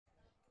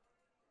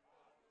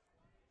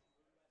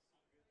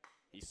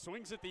He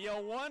swings at the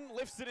 0-1,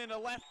 lifts it into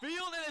left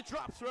field, and it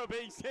drops for a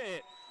base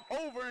hit.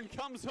 Over and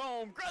comes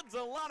home.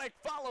 Grudzielanek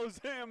follows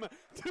him.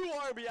 2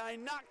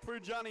 RBI knock for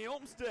Johnny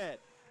Olmstead.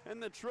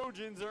 And the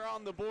Trojans are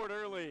on the board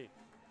early.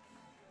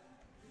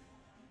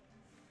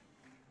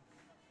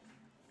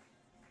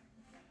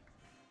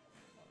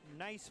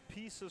 Nice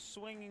piece of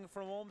swinging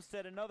from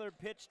Olmstead. Another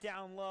pitch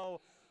down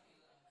low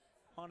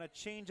on a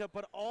changeup,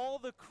 but all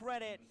the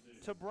credit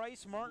to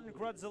Bryce Martin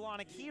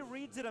Grudzielanek. He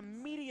reads it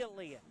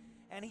immediately,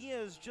 and he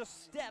is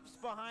just steps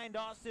behind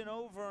Austin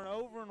over and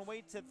over and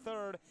waits at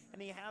third,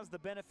 and he has the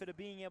benefit of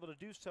being able to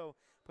do so.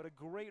 But a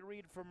great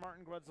read from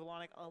Martin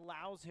Grudzielanek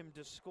allows him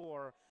to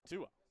score.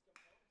 2-0.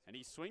 And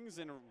he swings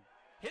and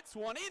hits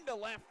one into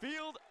left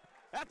field.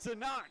 That's a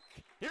knock.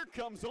 Here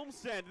comes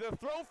Olmstead. The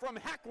throw from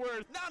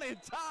Hackworth, not in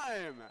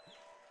time.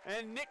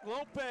 And Nick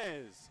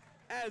Lopez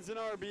adds an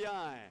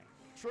RBI.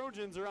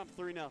 Trojans are up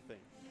 3-0.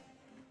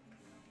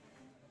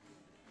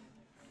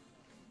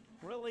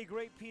 Really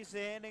great piece of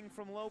hitting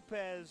from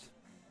Lopez.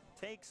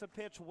 Takes a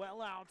pitch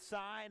well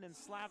outside and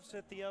slaps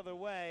it the other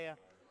way.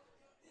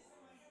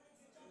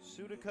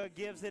 Sudica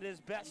gives it his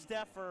best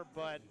effort,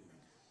 but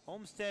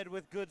Olmstead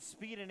with good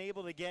speed and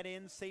able to get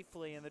in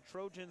safely, and the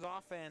Trojans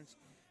offense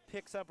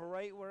picks up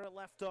right where it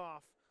left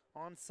off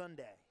on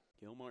Sunday.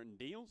 Gilmartin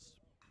deals.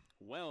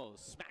 Wells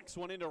smacks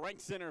one into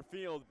right center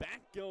field.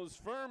 Back goes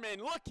Furman,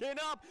 looking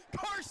up.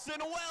 Carson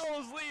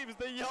Wells leaves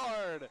the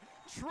yard.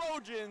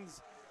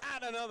 Trojans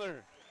add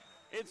another.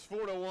 It's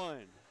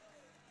 4-1.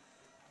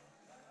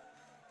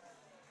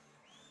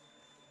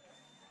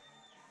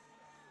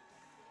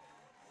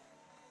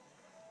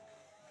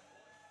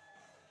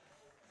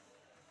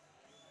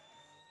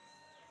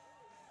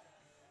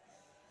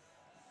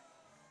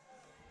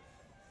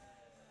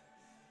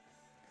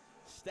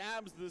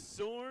 Stabs the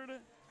sword.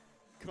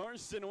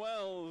 Carson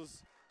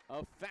Wells,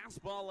 a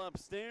fastball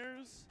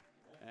upstairs,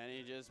 and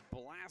he just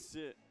blasts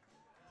it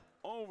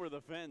over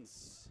the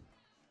fence.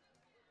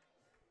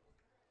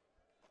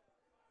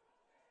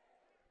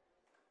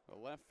 The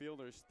left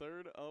fielder's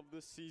third of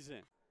the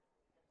season.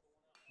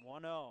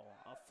 1-0,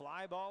 a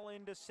fly ball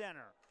into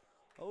center.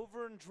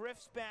 Over and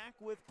drifts back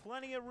with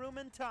plenty of room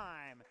and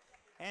time.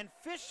 And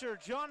Fisher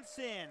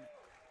Johnson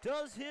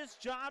does his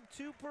job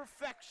to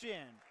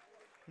perfection.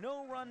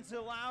 No runs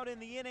allowed in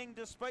the inning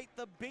despite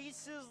the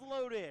bases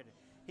loaded.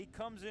 He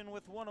comes in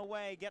with one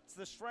away, gets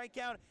the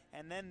strikeout,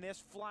 and then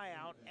this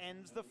flyout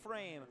ends the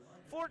frame.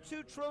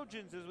 4-2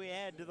 Trojans as we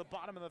head to the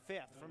bottom of the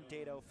fifth from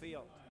Dato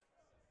Field.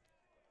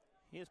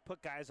 He has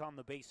put guys on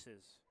the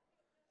bases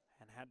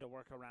and had to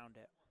work around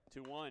it.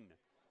 2-1.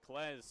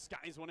 Klez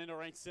skies one into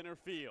right center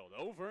field.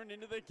 Over and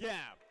into the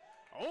gap.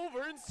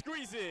 Over and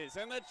squeezes,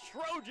 and the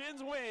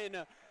Trojans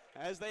win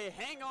as they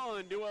hang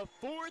on to a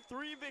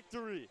 4-3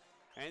 victory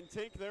and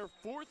take their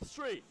 4th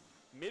straight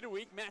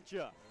midweek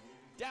matchup,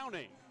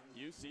 downing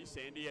UC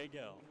San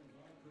Diego.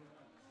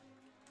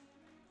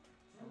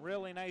 A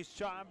really nice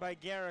job by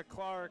Garrett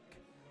Clark.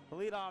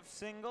 Leadoff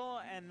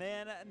single and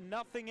then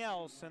nothing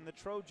else, and the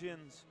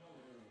Trojans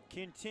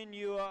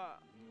continue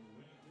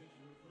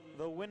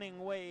the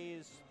winning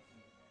ways.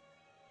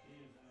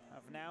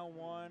 Have now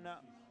won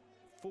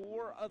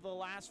 4 of the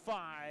last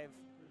 5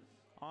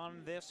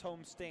 on this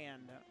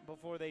homestand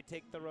before they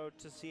take the road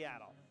to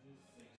Seattle.